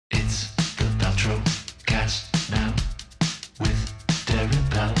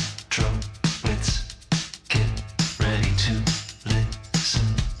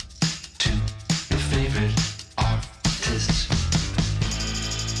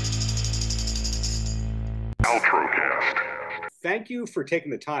thank you for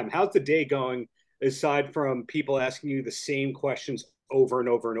taking the time. How's the day going aside from people asking you the same questions over and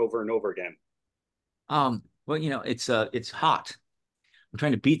over and over and over again? Well, it's hot. I'm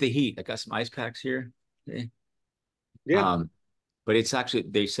trying to beat the heat. I got some ice packs here. Okay. Yeah, Um, but it's actually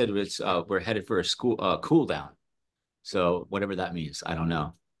they said it's we're headed for a school cool down. So whatever that means, I don't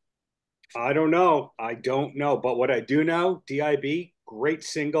know. I don't know. I don't know. But what I do know, D.I.B, great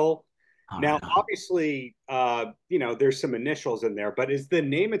single. All Now, right, on. obviously, there's some initials in there, but is the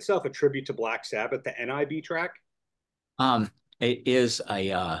name itself a tribute to Black Sabbath, the NIB track? Um, it is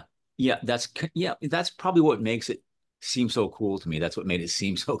a yeah, that's probably what makes it seem so cool to me. That's what made it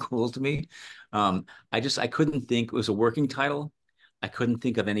seem so cool to me. I couldn't think it was a working title. I couldn't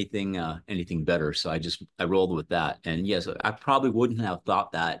think of anything better, so I rolled with that. And yes, I probably wouldn't have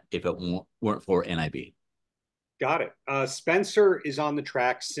thought that if it weren't for NIB. Got it. Spencer is on the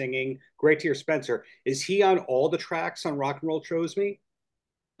track singing. Great to hear Spencer. Is he on all the tracks on Rock and Roll Chose Me?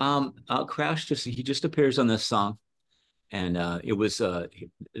 Crash just he just appears on this song, and it was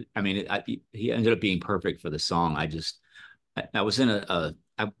I mean he ended up being perfect for the song. I was in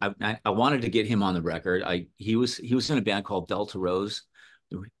I wanted to get him on the record. He was in a band called Delta Rose.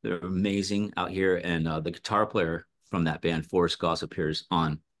 They're amazing out here, and the guitar player from that band, Forrest Goss, appears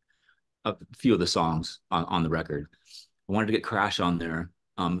on a few of the songs on the record. I wanted to get Crash on there.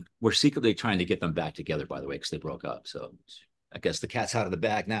 We're secretly trying to get them back together, by the way, because they broke up. So I guess the cat's out of the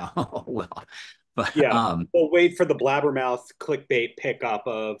bag now. Well, but Yeah. We'll wait for the blabbermouth clickbait pickup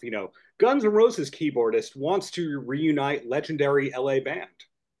of, Guns N' Roses keyboardist wants to reunite legendary LA band.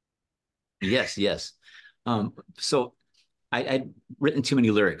 yes, yes. So I'd written too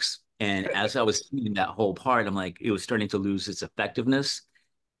many lyrics, and as I was singing that whole part, I'm like, it was starting to lose its effectiveness.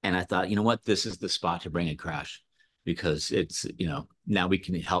 And I thought, you know what, this is the spot to bring a Crash, because it's now we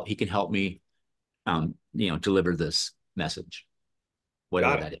can help. He can help me, deliver this message,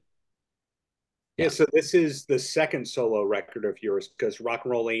 whatever Got it. that is. Yeah, Yeah. so this is the second solo record of yours because Rock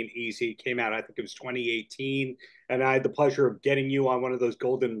and Roll Ain't Easy came out, I think it was 2018. And I had the pleasure of getting you on one of those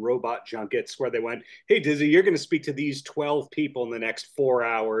golden robot junkets where they went, "Hey, Dizzy, you're going to speak to these 12 people in the next 4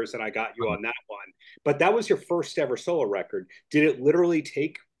 hours." And I got you on that one. But that was your first ever solo record. Did it literally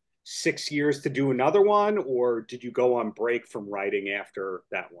take 6 years to do another one, or did you go on break from writing after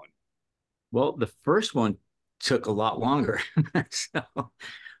that one? Well, the first one took a lot longer. So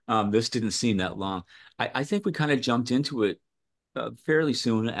this didn't seem that long. I think we kind of jumped into it fairly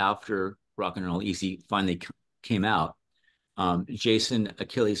soon after Rock and Roll Easy finally came out. Jason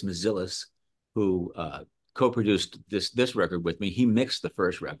Achilles Mazilis, who co-produced this record with me, he mixed the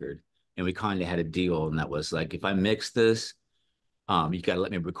first record, and we kind of had a deal, and that was like, if I mix this, you got to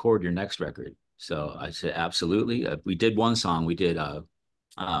let me record your next record. So I said, absolutely. We did one song. We did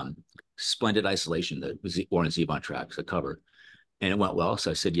um, Splendid Isolation, that was the Warren Zevon track, a cover, and it went well.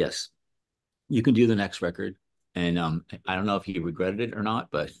 So I said, yes, you can do the next record. And I don't know if he regretted it or not,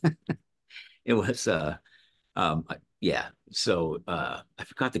 but it was yeah. So I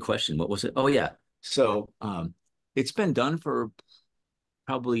forgot the question. What was it? Oh yeah. So it's been done for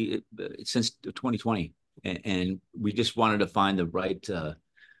probably since 2020, and we just wanted to find the right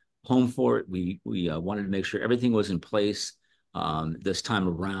home for it. We wanted to make sure everything was in place this time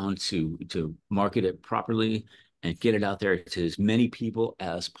around to market it properly and get it out there to as many people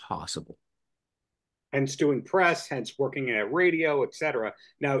as possible. Hence doing press, hence working at radio, etc.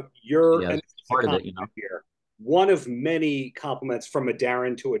 Now you're, Yeah, and it's this is a part of it, compliment here, one of many compliments from a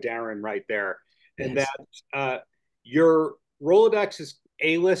Darren to a Darren right there, and that Yes. uh, your Rolodex is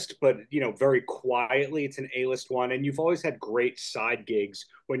A-list, but very quietly, it's an A-list one, and you've always had great side gigs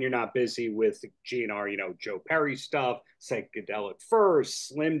when you're not busy with GNR, Joe Perry stuff, Psychedelic Furs,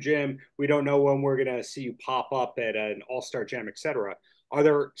 Slim Jim. We don't know when we're gonna see you pop up at an All-Star Jam, etc. Are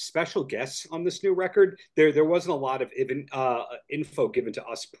there special guests on this new record? There wasn't a lot of info given to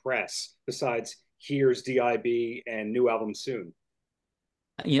us press besides here's DIB and new album soon.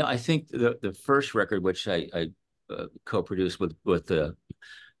 I think the first record, which I co-produced with the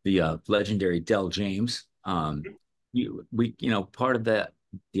legendary Del James, part of that,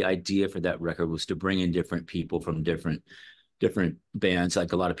 the idea for that record was to bring in different people from different bands,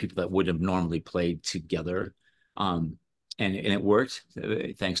 like a lot of people that would have normally played together. And it worked,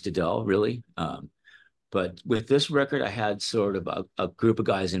 thanks to Dell, really. But with this record, I had sort of a group of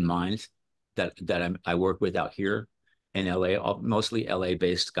guys in mind that I work with out here in LA, mostly LA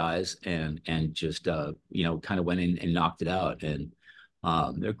based guys, and just kind of went in and knocked it out. And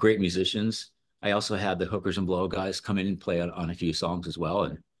they're great musicians. I also had the hookers and blow guys come in and play on a few songs as well.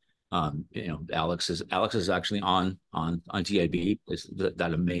 And Alex is actually on D.I.B. Is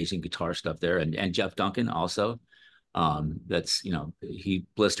that amazing guitar stuff there, and Jeff Duncan also. That's, he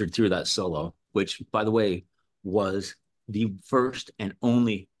blistered through that solo, which, by the way, was the first and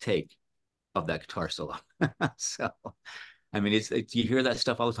only take of that guitar solo. So, I mean, you hear that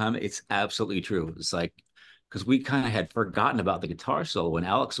stuff all the time. It's absolutely true. It's like, because we kind of had forgotten about the guitar solo when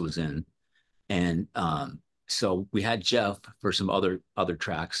Alex was in, and so we had Jeff for some other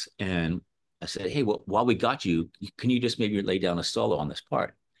tracks, and I said, hey, well, while we got you, can you just maybe lay down a solo on this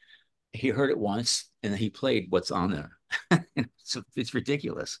part? He heard it once, and he played what's on there. So it's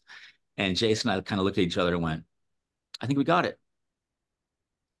ridiculous. And Jason and I kind of looked at each other and went, I think we got it.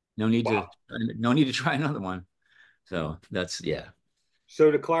 No need to, Wow. no need to try another one. So that's, yeah.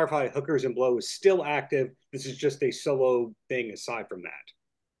 So to clarify, Hookers and Blow is still active. This is just a solo thing aside from that.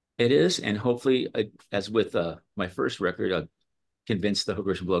 It is, and hopefully, as with my first record, I convinced the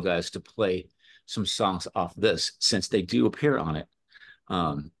Hookers and Blow guys to play some songs off this, since they do appear on it.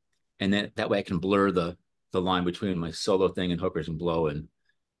 Um, and then that way I can blur the line between my solo thing and Hookers and Blow, and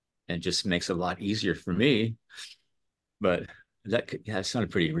just makes it a lot easier for me. But that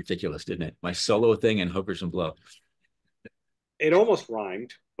sounded pretty ridiculous, didn't it? My solo thing and Hookers and Blow. It almost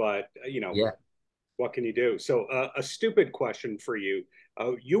rhymed, but Yeah. what can you do? So, a stupid question for you.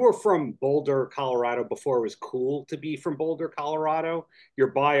 You were from Boulder, Colorado before it was cool to be from Boulder, Colorado. Your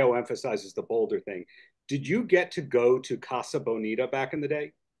bio emphasizes the Boulder thing. Did you get to go to Casa Bonita back in the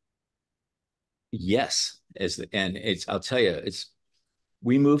day? Yes. And I'll tell you,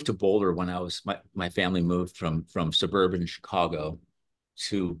 we moved to Boulder when my family moved from suburban Chicago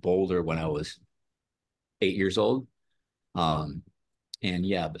to Boulder when I was 8 years old. Um, and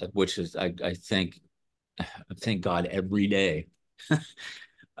yeah, which is I thank God every day.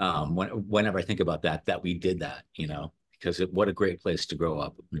 Whenever I think about that we did that, because what a great place to grow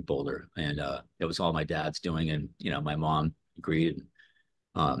up in Boulder. And it was all my dad's doing, and my mom agreed.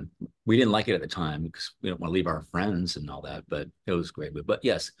 We didn't like it at the time because we don't want to leave our friends and all that, but it was great. But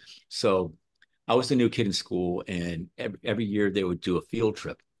yes, so I was the new kid in school, and every year they would do a field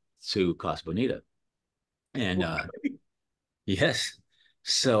trip to Casa Bonita. And yes,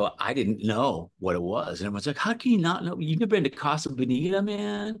 so I didn't know what it was. And everyone's like, how can you not know? You've never been to Casa Bonita,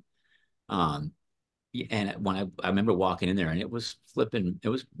 man? Um, and when I remember walking in there, and it was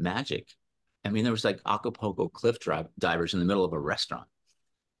magic. I mean, there was like Acapulco divers in the middle of a restaurant,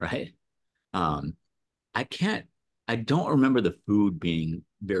 right? Um, I can't, I don't remember the food being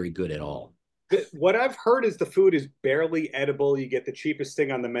very good at all. What I've heard is the food is barely edible. You get the cheapest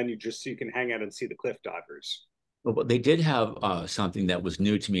thing on the menu just so you can hang out and see the cliff divers. But they did have something that was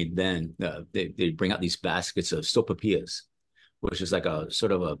new to me then. They bring out these baskets of sopapillas, which is like a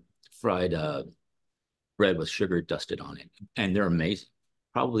sort of a fried bread with sugar dusted on it. And they're amazing.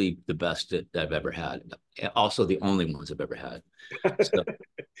 Probably the best that I've ever had. Also, the only ones I've ever had. So,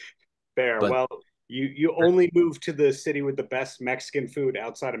 Fair. but Well, you only moved to the city with the best Mexican food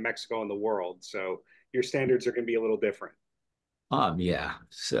outside of Mexico in the world, so your standards are going to be a little different. yeah.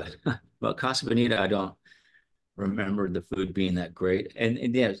 So, well, Casa Bonita, I don't remember the food being that great. And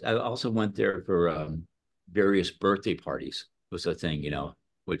yes, I also went there for various birthday parties was a thing,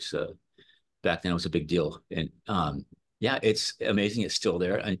 which back then was a big deal. And yeah, it's amazing it's still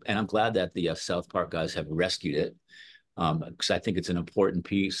there. And I'm glad that the South Park guys have rescued it, because I think it's an important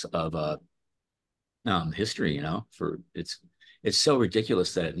piece of history, for it's so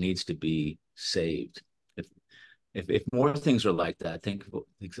ridiculous that it needs to be saved. If more things are like that, I think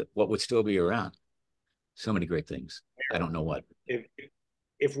what would still be around? So many great things. I don't know what. If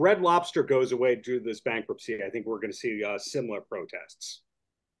if Red Lobster goes away due to this bankruptcy, I think we're going to see similar protests.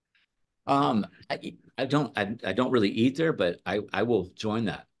 I don't really eat there, but I will join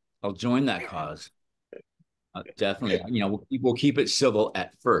that. I'll join that cause. Definitely. We'll keep it civil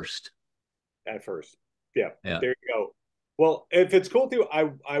at first. At first. Yeah, Yeah. there you go. Well, if it's cool with you,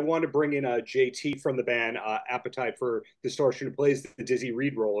 I want to bring in JT from the band Appetite for Distortion, who plays the Dizzy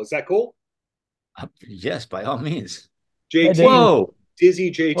Reed role. Is that cool? Yes, by all means. Hey, JT, Dane. Whoa,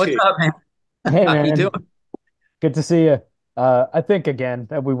 Dizzy what's JT. up, man? Hey, How you man. doing? Good to see you. I think again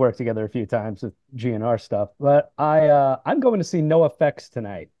that we worked together a few times with GNR stuff, but I'm going to see NoFX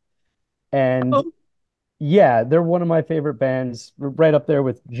tonight, and Oh, yeah, they're one of my favorite bands, right up there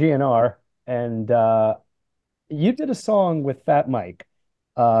with GNR. And you did a song with Fat Mike,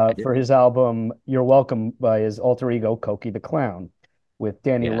 I did. for his album "You're Welcome" by his alter ego Koki the Clown, with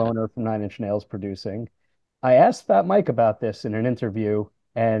Danny Yeah. Lohner from Nine Inch Nails producing. I asked Fat Mike about this in an interview,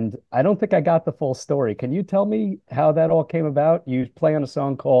 and I don't think I got the full story. Can you tell me how that all came about? You play on a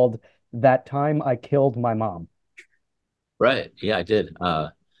song called "That Time I Killed My Mom." Right. Yeah, I did.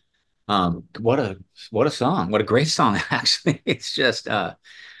 What a song. What a great song, actually. It's just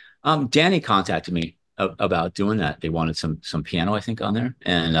Danny contacted me about doing that. They wanted some piano, I think, on there,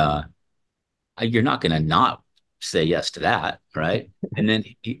 and you're not going to not say yes to that, right? And then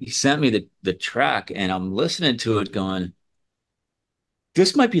he sent me the track, and I'm listening to it, going,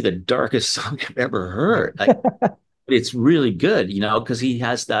 "This might be the darkest song I've ever heard." Like, it's really good, because he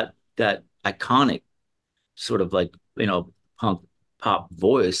has that iconic sort of like punk pop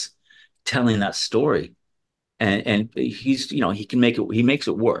voice telling that story, and he's he can make it, he makes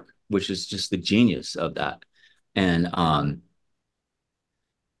it work, which is just the genius of that. And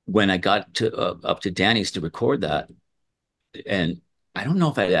when I got to up to Danny's to record that, and I don't know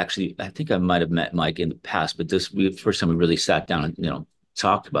if I think I might have met Mike in the past, but first time we really sat down and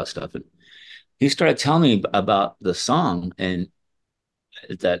talked about stuff, and he started telling me about the song, and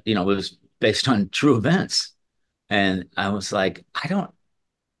that it was based on true events. And I was like, I don't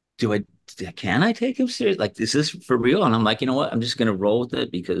do I can I take him serious? Like, is this for real? And I'm like, you know what? I'm just gonna roll with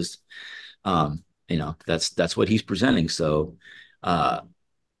it, because that's what he's presenting. So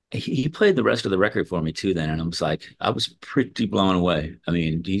he played the rest of the record for me too then, and I was pretty blown away. I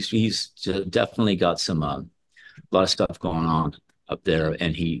mean, he's definitely got some a lot of stuff going on up there,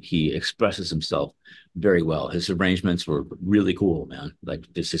 and he expresses himself very well. His arrangements were really cool, man. Like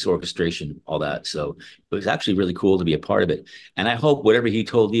just his orchestration, all that. So it was actually really cool to be a part of it. And I hope whatever he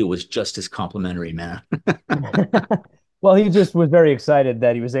told you was just as complimentary, man. Well, he just was very excited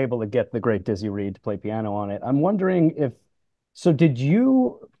that he was able to get the great Dizzy Reed to play piano on it. I'm wondering so did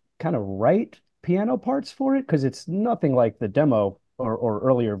you kind of write piano parts for it? Because it's nothing like the demo or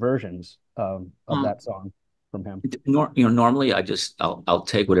earlier versions of that song from him. Normally I'll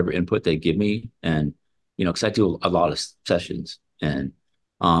take whatever input they give me, and because I do a lot of sessions, and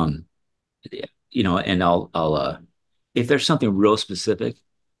and I'll if there's something real specific,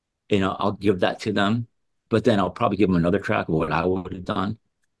 I'll give that to them, but then I'll probably give them another track of what I would have done,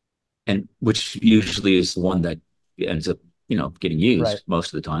 and which usually is the one that ends up getting used Right.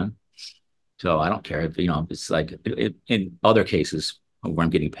 most of the time. So I don't care if it's like in other cases where I'm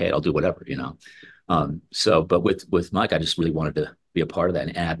getting paid, I'll do whatever. But with Mike, I just really wanted to be a part of that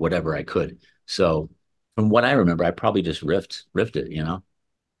and add whatever I could. So from what I remember, I probably just riffed it.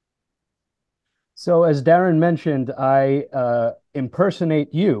 So as Darren mentioned, I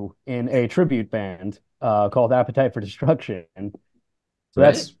impersonate you in a tribute band called Appetite for Destruction. So Right?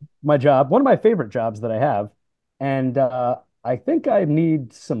 that's my job, one of my favorite jobs that I have. And I think I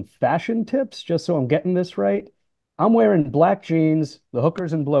need some fashion tips just so I'm getting this right. I'm wearing black jeans, the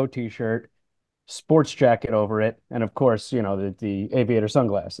Hookers and Blow t-shirt, sports jacket over it, and of course, the aviator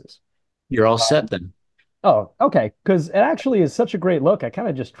sunglasses. You're all set then. Oh, okay. Because it actually is such a great look. I kind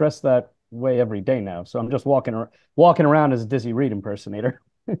of just dress that way every day now. So I'm just walking around as a Dizzy Reed impersonator.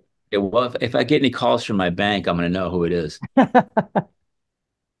 Yeah, well, if I get any calls from my bank, I'm going to know who it is.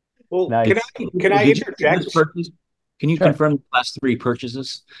 Well, Nice. can I Did you interject? Can you Sure. confirm the last 3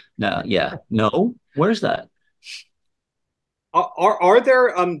 purchases? No, yeah, no. Where's that? Are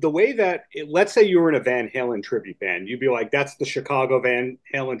there the way that let's say you were in a Van Halen tribute band, you'd be like, that's the Chicago Van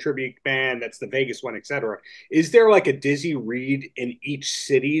Halen tribute band, that's the Vegas one, etc. Is there like a Dizzy Reed in each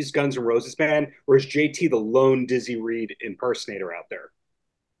city's Guns N' Roses band, or is JT the lone Dizzy Reed impersonator out there?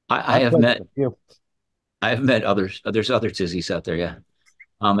 I have That's met a few. others. There's other Dizzies out there, yeah.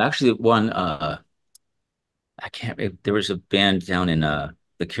 Actually, one I can't. There was a band down in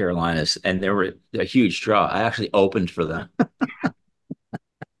the Carolinas, and they were a huge draw. I actually opened for them.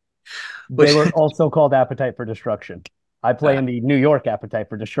 They were also called Appetite for Destruction. I play in the New York Appetite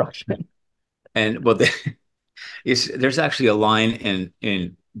for Destruction. And well, there's actually a line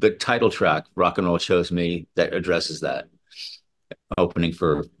in the title track, "Rock and Roll Chose Me," that addresses that, opening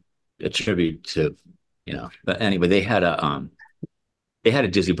for a tribute to, But anyway, they had a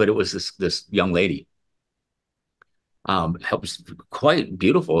Dizzy, but it was this young lady. It was quite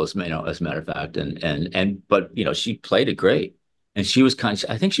beautiful, as a matter of fact, but she played it great, and she was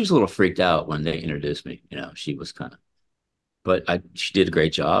I think she was a little freaked out when they introduced me. She was but she did a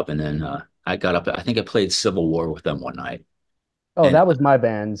great job, and then I got up. I think I played Civil War with them one night. Oh, And that was my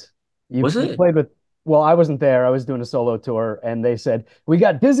band. was You it? played with, well, I wasn't there. I was doing a solo tour, and they said, "We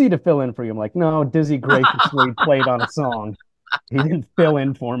got Dizzy to fill in for you." I'm like, "No, Dizzy graciously played on a song. He didn't fill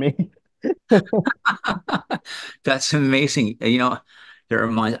in for me." That's amazing. It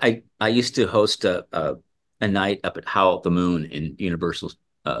reminds I used to host a night up at Howl at the Moon in Universal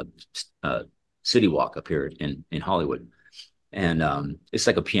uh, uh, City Walk up here in Hollywood, and it's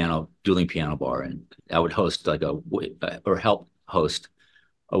like a dueling piano bar, and I would host like or help host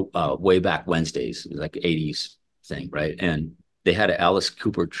way back Wednesdays, like '80s thing, right? And they had an Alice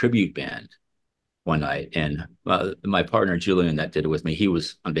Cooper tribute band one night, and my partner Julian that did it with me, he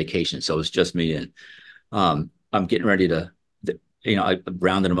was on vacation, so it was just me and I'm getting ready to, I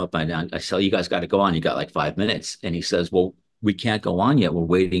rounded him up and I said, you guys got to go on. You got like 5 minutes. And he says, well, we can't go on yet. We're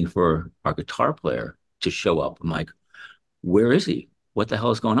waiting for our guitar player to show up. I'm like, where is he? What the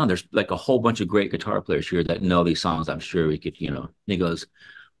hell is going on? There's like a whole bunch of great guitar players here that know these songs. I'm sure we could, And he goes,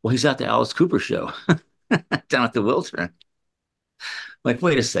 well, he's at the Alice Cooper show down at the Wiltern. Like,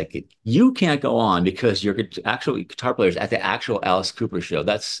 wait a second, you can't go on because your actual guitar players at the actual Alice Cooper show.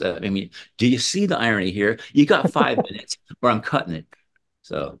 That's, I mean, do you see the irony here? You got 5 minutes or I'm cutting it.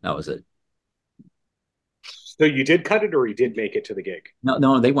 So that was it. So you did cut it, or you did make it to the gig? No,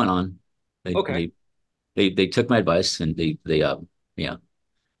 no, they went on. They, Okay. they took my advice and yeah.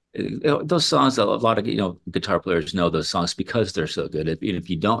 Those songs, a lot of, guitar players know those songs because they're so good. If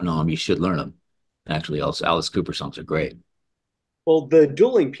you don't know them, you should learn them. Actually, also, Alice Cooper songs are great. Well, the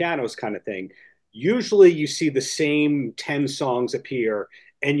dueling pianos kind of thing, usually you see the same 10 songs appear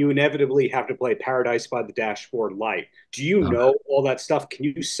and you inevitably have to play Paradise by the Dashboard Light. Do you Uh, know all that stuff? Can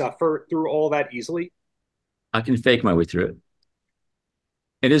you suffer through all that easily? I can fake my way through it.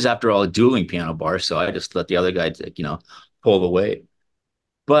 It is, after all, a dueling piano bar, so I just let the other guy, pull the weight.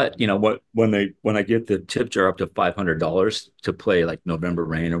 But what, when I get the tip jar up to $500 to play like November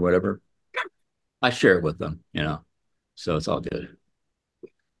Rain or whatever, I share it with them. So it's all good.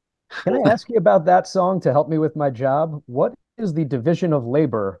 Can I ask you about that song to help me with my job? What is the division of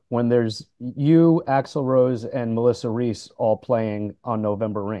labor when there's you, Axl Rose, and Melissa Reese all playing on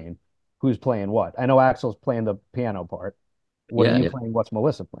November Rain? Who's playing what? I know Axl's playing the piano part. What are Yeah, you yeah. playing? What's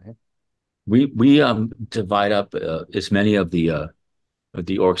Melissa playing? We divide up as many of the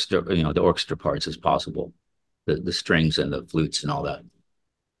orchestra, the orchestra parts as possible, the strings and the flutes and all that.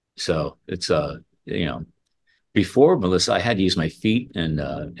 So it's you know, before Melissa, I had to use my feet and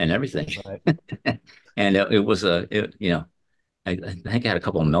everything, Right. and it was I think I had a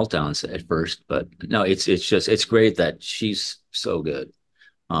couple of meltdowns at first, but no, it's great that she's so good.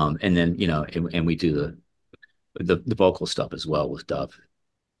 And then and we do the vocal stuff as well with Dove,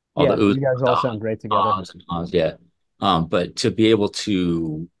 all the Yeah, oohs, you guys all sound great together. and ahs, yeah. But to be able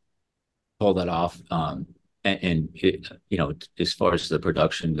to pull that off, and it, as far as the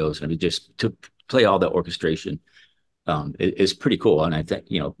production goes, I mean, just to play all the orchestration, is pretty cool. And I think,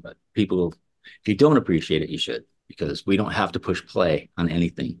 people, if you don't appreciate it, you should, because we don't have to push play on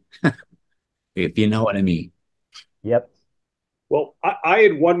anything, if you know what I mean. Yep. Well, I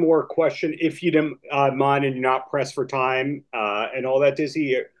had one more question, if you don't mind and you're not pressed for time and all that,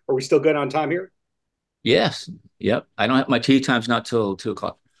 Dizzy. Are we still good on time here? Yes. Yep. I don't have my tea time's not till 2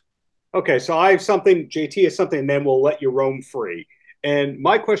 o'clock. Okay, so I have something, JT has something, and then we'll let you roam free. And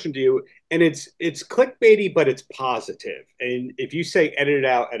my question to you, and it's clickbaity, but it's positive. And if you say edit it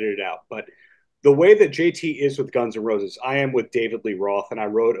out, edit it out. But the way that JT is with Guns N' Roses, I am with David Lee Roth, and I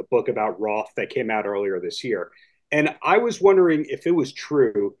wrote a book about Roth that came out earlier this year. And I was wondering if it was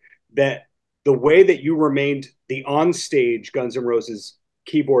true that the way that you remained the on-stage Guns N' Roses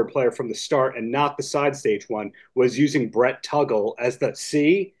keyboard player from the start and not the side stage one was using Brett Tuggle as the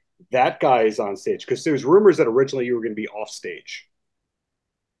C, that guy is on stage, because there's rumors that originally you were going to be off stage.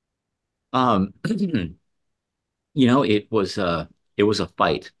 It was a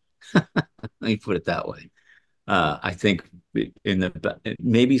fight. Let me put it that way. I think in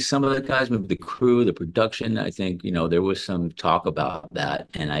maybe some of the guys, maybe the crew, the production, I think, there was some talk about that.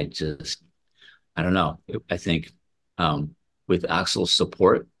 And I don't know. I think with Axel's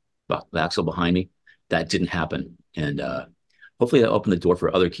support, Axel behind me, that didn't happen. And hopefully that opened the door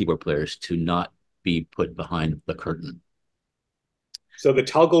for other keyboard players to not be put behind the curtain. So the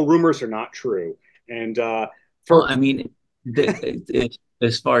Tuggle rumors are not true. And Well, for I mean,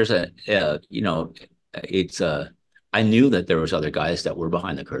 as far as it's I knew that there was other guys that were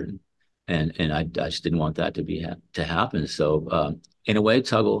behind the curtain, and I just didn't want that to happen. So in a way,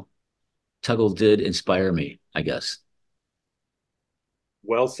 Tuggle did inspire me, I guess.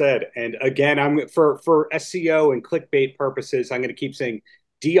 Well said. And again, I'm for SEO and clickbait purposes, I'm going to keep saying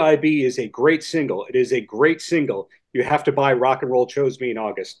DIB is a great single. It is a great single. You have to buy Rock and Roll Chose Me in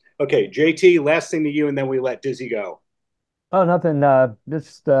August. Okay, JT, last thing to you, and then we let Dizzy go. Oh, nothing.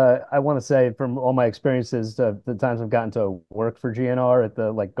 Just I want to say from all my experiences, the times I've gotten to work for GNR at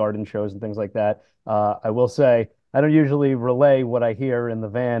the like garden shows and things like that. I will say I don't usually relay what I hear in the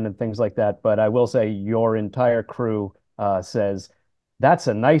van and things like that, but I will say your entire crew says that's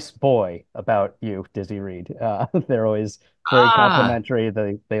a nice boy about you, Dizzy Reed. They're always very Ah, complimentary.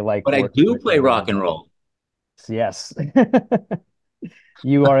 They like but I working do with you play and rock everything. and roll. Yes.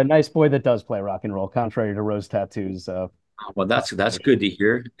 You are a nice boy that does play rock and roll, contrary to Rose Tattoo's Well, that's proclamation. good to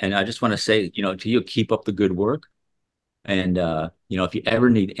hear. And I just want to say, to you, keep up the good work. And if you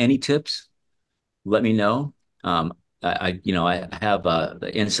ever need any tips, let me know. I have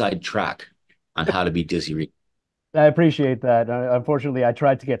the inside track on how to be dizzy. I appreciate that. Unfortunately, I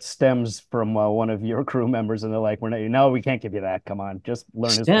tried to get stems from one of your crew members, and they're like, "We're not, no, we can't give you that. Come on, just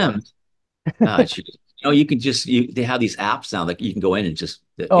learn his parts." Stems. You can just they have these apps now that you can go in and just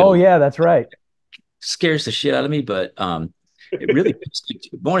Oh it'll yeah, that's right. scares the shit out of me, but it really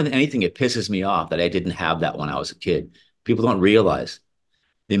more than anything, it pisses me off that I didn't have that when I was a kid. People don't realize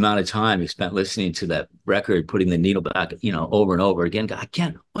the amount of time you spent listening to that record, putting the needle back, over and over again. I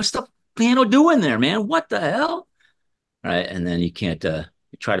can't. What's the piano doing there, man? What the hell? Right, and then you can't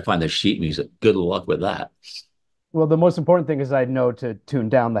try to find the sheet music. Good luck with that. Well, the most important thing is I know to tune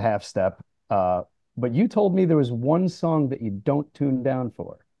down the half step. But you told me there was one song that you don't tune down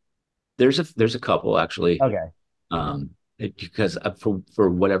for. There's a couple actually. Okay. Because for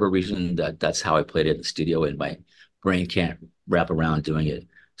whatever reason that's how I played it in the studio, and my brain can't wrap around doing it.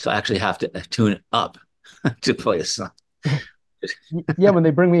 So I actually have to tune it up to play a song. Yeah, when they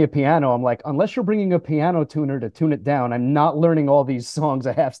bring me a piano, I'm like, unless you're bringing a piano tuner to tune it down, I'm not learning all these songs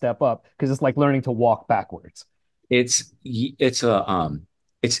a half step up because it's like learning to walk backwards. It's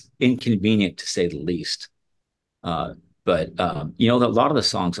inconvenient to say the least. But a lot of the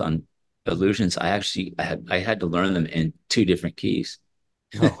songs on Illusions, I had to learn them in two different keys.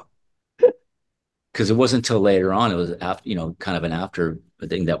 Oh, Because it wasn't until later on, it was after, kind of an after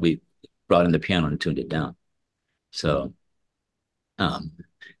thing that we brought in the piano and tuned it down. So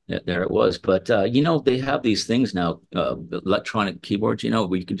there it was. But they have these things now, electronic keyboards,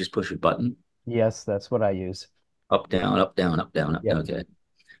 where you can just push a button yes, that's what I use. up, down, up, down, up, down, up, down. Yep. Okay.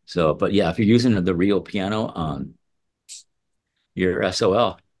 So, but yeah, if you're using the real piano, you're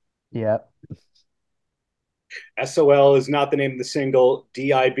SOL. Yeah. SOL is not the name of the single.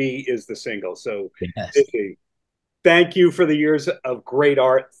 D.I.B is the single. So, Yes. thank you for the years of great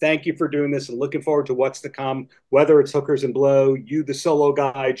art. Thank you for doing this and looking forward to what's to come, whether it's Hookers and Blow, you, the solo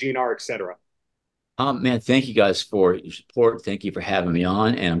guy, GNR, etc. Man, thank you guys for your support. Thank you for having me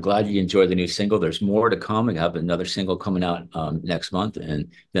on, and I'm glad you enjoyed the new single. There's more to come. We have another single coming out next month,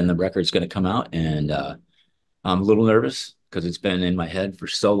 and then the record's going to come out. And I'm a little nervous because it's been in my head for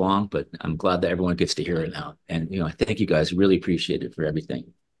so long, but I'm glad that everyone gets to hear it now. And I thank you guys. Really appreciate it for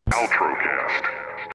everything.